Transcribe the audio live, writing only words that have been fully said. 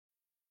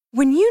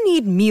When you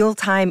need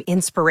mealtime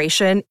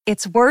inspiration,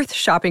 it's worth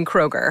shopping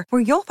Kroger,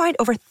 where you'll find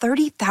over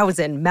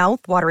 30,000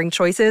 mouth-watering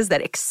choices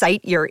that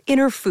excite your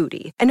inner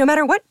foodie. And no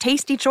matter what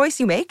tasty choice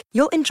you make,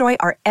 you'll enjoy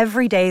our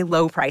everyday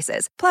low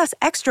prices, plus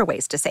extra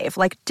ways to save,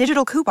 like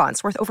digital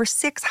coupons worth over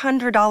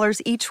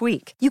 $600 each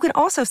week. You can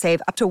also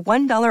save up to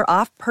 $1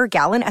 off per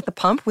gallon at the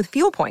pump with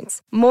fuel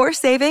points. More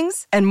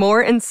savings and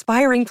more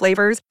inspiring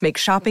flavors make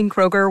shopping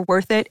Kroger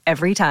worth it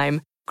every time.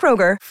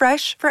 Kroger,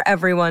 fresh for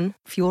everyone.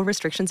 Fuel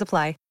restrictions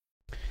apply.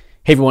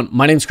 Hey everyone,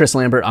 my name is Chris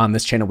Lambert. On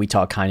this channel, we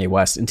talk Kanye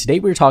West, and today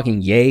we're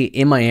talking Ye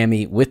in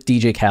Miami with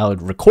DJ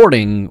Khaled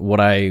recording what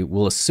I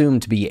will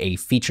assume to be a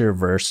feature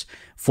verse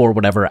for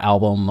whatever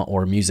album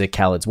or music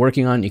Khaled's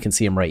working on. You can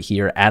see him right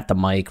here at the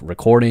mic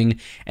recording,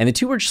 and the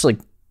two were just like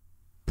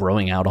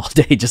broing out all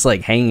day, just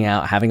like hanging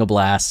out, having a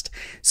blast.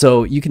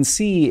 So you can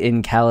see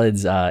in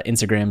Khaled's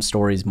Instagram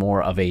stories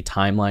more of a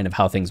timeline of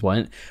how things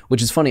went,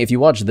 which is funny. If you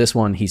watch this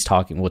one, he's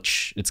talking,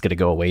 which it's going to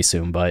go away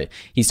soon, but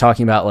he's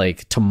talking about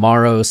like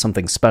tomorrow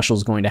something special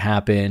is going to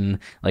happen.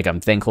 Like, I'm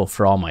thankful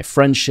for all my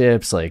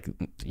friendships, like,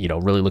 you know,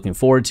 really looking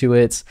forward to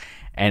it.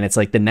 And it's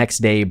like the next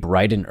day,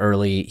 bright and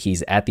early,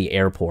 he's at the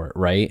airport,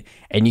 right?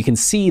 And you can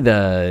see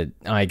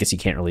I guess you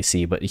can't really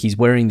see, but he's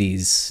wearing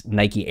these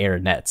Nike Air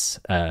nets.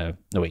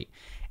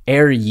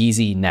 Air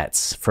Yeezy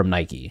nets from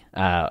Nike,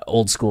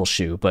 old school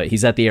shoe, but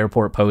he's at the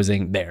airport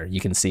posing. There, you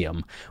can see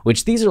him,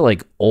 which these are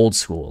like old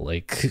school,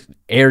 like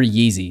Air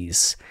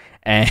Yeezys.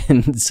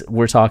 And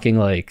we're talking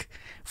like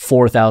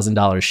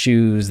 $4,000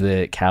 shoes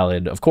that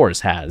Khaled, of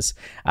course, has.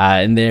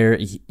 And there,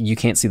 you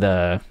can't see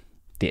the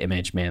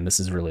image, man.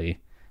 This is really,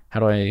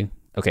 okay,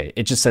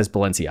 it just says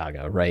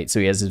Balenciaga, right? So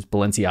he has his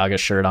Balenciaga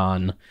shirt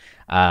on,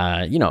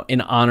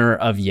 in honor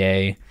of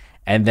Ye.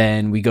 And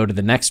then we go to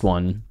the next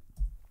one,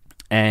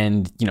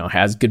 and,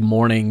 has Good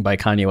Morning by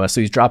Kanye West.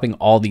 So he's dropping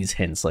all these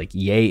hints, like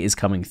Ye is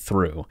coming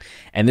through.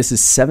 And this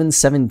is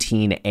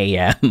 7:17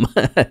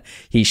 a.m.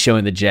 He's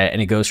showing the jet,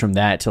 and it goes from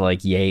that to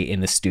like Ye in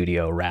the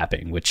studio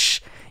rapping,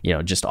 which,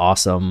 just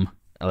awesome.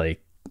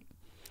 Like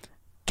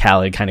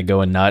Khaled kind of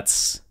going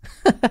nuts.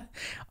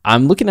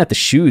 I'm looking at the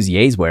shoes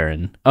Ye's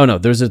wearing. Oh no,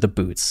 those are the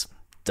boots.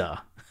 Duh.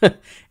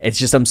 It's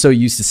just, I'm so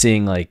used to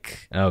seeing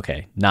like,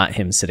 okay, not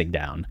him sitting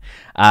down.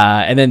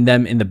 And then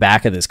them in the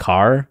back of this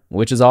car,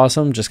 which is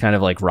awesome. Just kind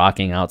of like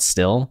rocking out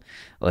still.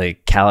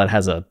 Like Khaled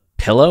has a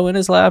pillow in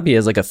his lap. He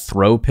has like a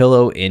throw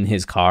pillow in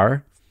his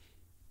car.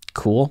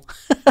 Cool.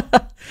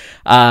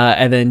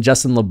 And then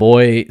Justin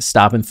LeBoy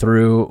stopping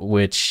through,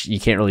 which you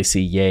can't really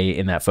see Ye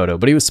in that photo,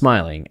 but he was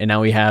smiling. And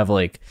now we have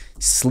like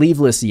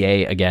sleeveless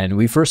Ye again.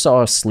 We first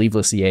saw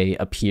sleeveless Ye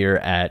appear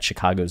at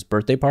Chicago's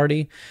birthday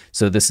party.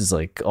 So this is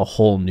like a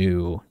whole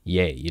new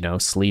Ye,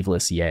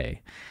 sleeveless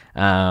Ye.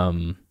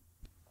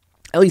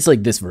 At least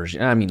like this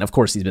version. I mean, of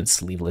course, he's been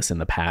sleeveless in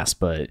the past,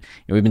 but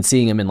we've been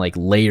seeing him in like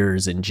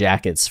layers and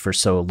jackets for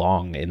so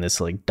long in this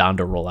like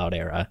Donda rollout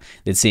era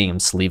that seeing him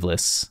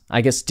sleeveless,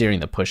 I guess during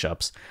the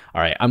push-ups.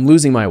 All right, I'm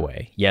losing my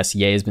way. Yes,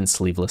 Ye has been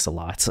sleeveless a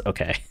lot.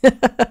 Okay.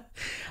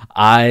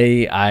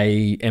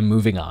 I am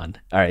moving on.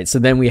 All right, so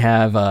then we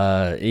have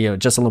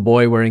Justin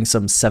LeBoy wearing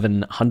some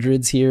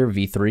 700s here,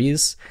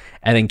 V3s,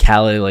 and then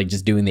Khaled like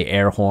just doing the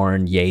air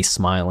horn, Ye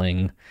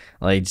smiling,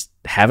 like just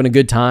having a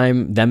good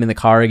time. Them in the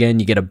car again.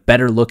 You get a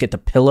better look at the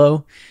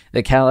pillow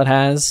that Khaled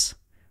has.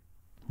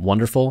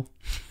 Wonderful.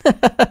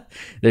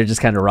 They're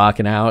just kind of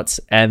rocking out,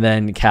 and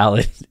then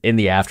Khaled in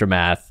the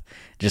aftermath,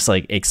 just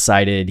like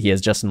excited. He has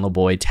Justin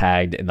LeBoy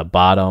tagged in the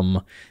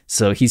bottom.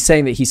 So he's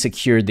saying that he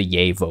secured the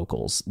Ye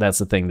vocals. That's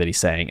the thing that he's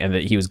saying. And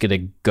that he was going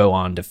to go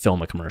on to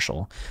film a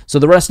commercial. So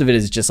the rest of it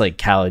is just like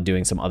Khaled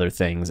doing some other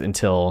things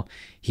until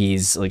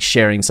he's like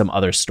sharing some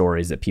other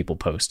stories that people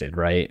posted,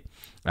 right?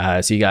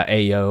 So you got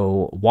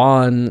Ayo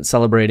Juan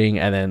celebrating,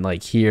 and then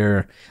like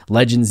here,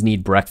 legends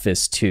need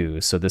breakfast too.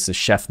 So this is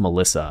Chef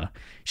Melissa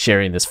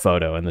sharing this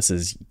photo, and this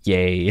is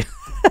Ye,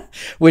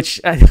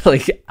 which I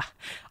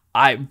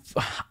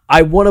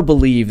want to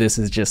believe this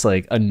is just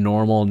like a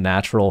normal,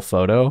 natural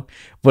photo,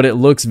 but it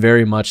looks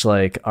very much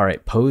like, all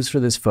right, pose for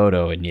this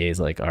photo. And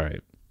Ye's like, all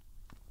right.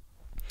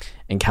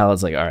 And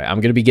Khaled's like, all right, I'm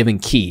going to be giving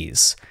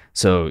keys.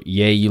 So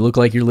Ye, you look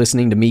like you're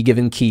listening to me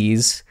giving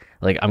keys.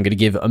 Like, I'm going to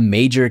give a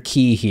major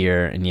key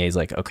here. And Ye's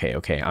like,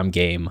 okay, I'm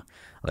game.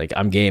 Like,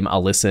 I'm game.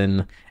 I'll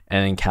listen.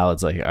 And then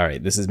Khaled's like, all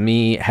right, this is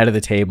me, head of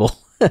the table.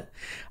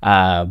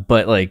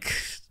 But like,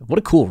 what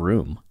a cool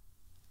room.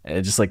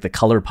 Just like the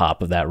color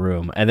pop of that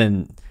room. And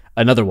then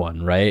another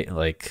one, right?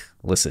 Like,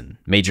 listen,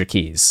 major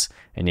keys.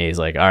 And Ye's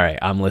like, all right,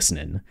 I'm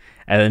listening.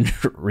 And then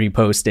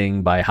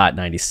reposting by Hot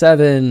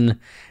 97.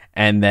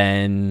 And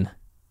then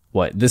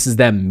what? This is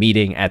them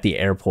meeting at the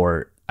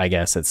airport, I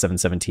guess, at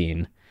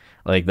 7:17.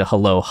 Like the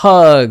hello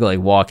hug,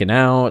 like walking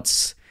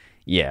out.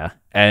 Yeah.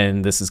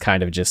 And this is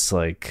kind of just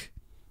like,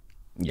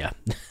 yeah.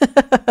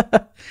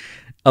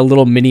 A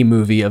little mini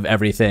movie of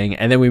everything.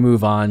 And then we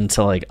move on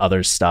to like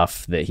other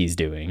stuff that he's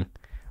doing.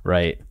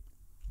 Right.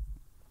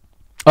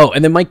 Oh,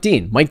 and then Mike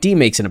Dean. Mike Dean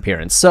makes an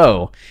appearance.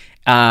 So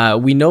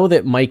we know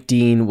that Mike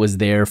Dean was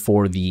there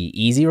for the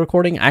Easy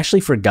recording. I actually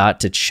forgot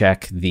to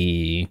check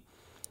the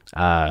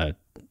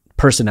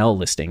personnel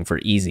listing for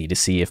Easy to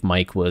see if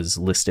Mike was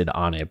listed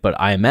on it. But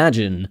I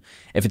imagine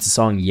if it's a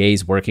song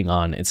Ye's working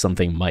on, it's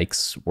something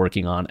Mike's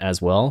working on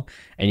as well.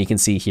 And you can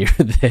see here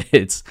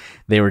that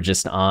they were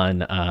just on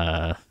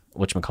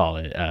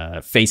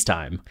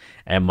FaceTime,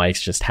 and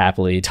Mike's just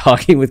happily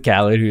talking with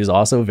Khaled, who's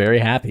also very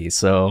happy.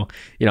 So,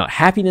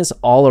 happiness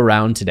all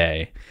around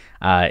today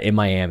in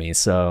Miami.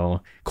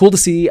 So cool to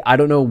see. I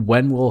don't know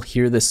when we'll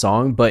hear this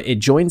song, but it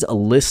joins a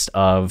list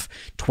of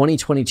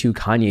 2022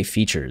 Kanye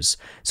features.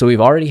 So we've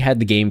already had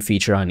the Game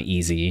feature on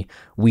Easy.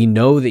 We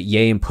know that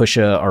Ye and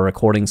Pusha are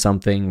recording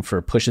something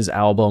for Pusha's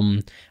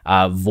album.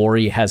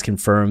 Vori has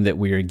confirmed that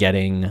we're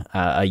getting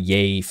a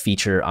Ye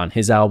feature on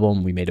his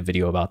album. We made a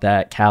video about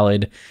that.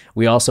 Khaled.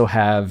 We also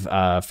have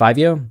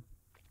Fivio.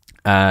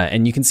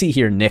 And you can see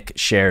here Nick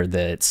shared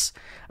that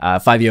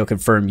Fivio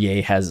confirmed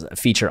Ye has a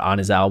feature on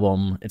his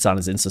album. It's on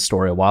his Insta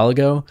story a while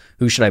ago.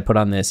 Who should I put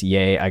on this?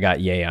 Ye. I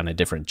got Ye on a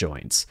different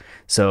joints.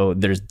 So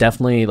there's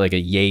definitely like a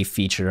Ye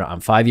feature on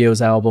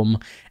Fivio's album.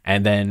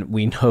 And then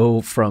we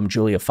know from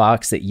Julia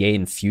Fox that Ye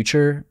and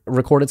Future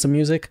recorded some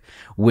music,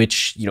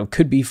 which,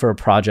 could be for a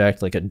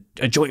project, like a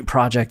joint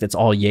project that's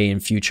all Ye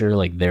and Future,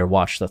 like their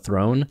Watch the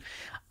Throne.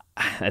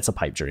 That's a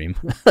pipe dream,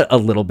 a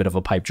little bit of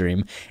a pipe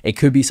dream. It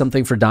could be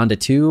something for Donda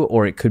 2,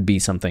 or it could be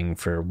something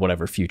for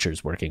whatever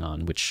Future's working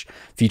on, which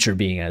Future,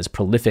 being as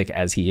prolific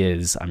as he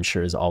is, I'm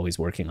sure is always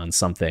working on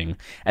something.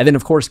 And then,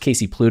 of course,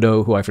 Casey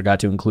Pluto, who I forgot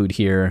to include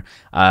here.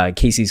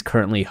 Casey's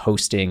currently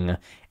hosting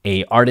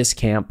a artist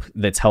camp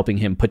that's helping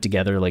him put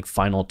together like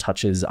final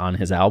touches on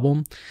his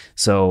album.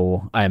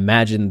 So I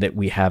imagine that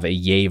we have a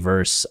Ye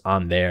verse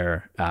on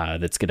there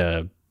that's going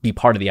to be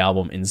part of the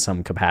album in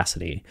some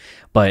capacity.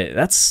 But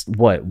that's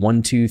what,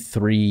 1, 2,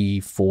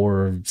 3,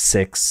 4,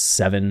 6,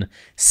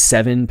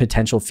 7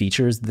 potential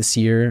features this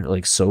year,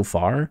 like so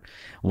far.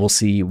 We'll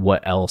see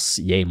what else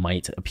Ye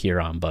might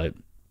appear on, but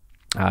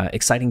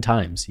exciting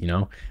times,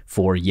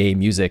 for Ye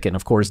music. And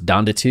of course,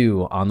 Donda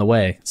 2 on the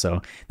way.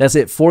 So that's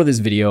it for this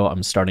video.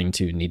 I'm starting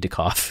to need to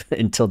cough.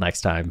 Until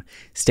next time,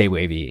 stay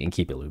wavy and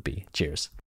keep it loopy. Cheers.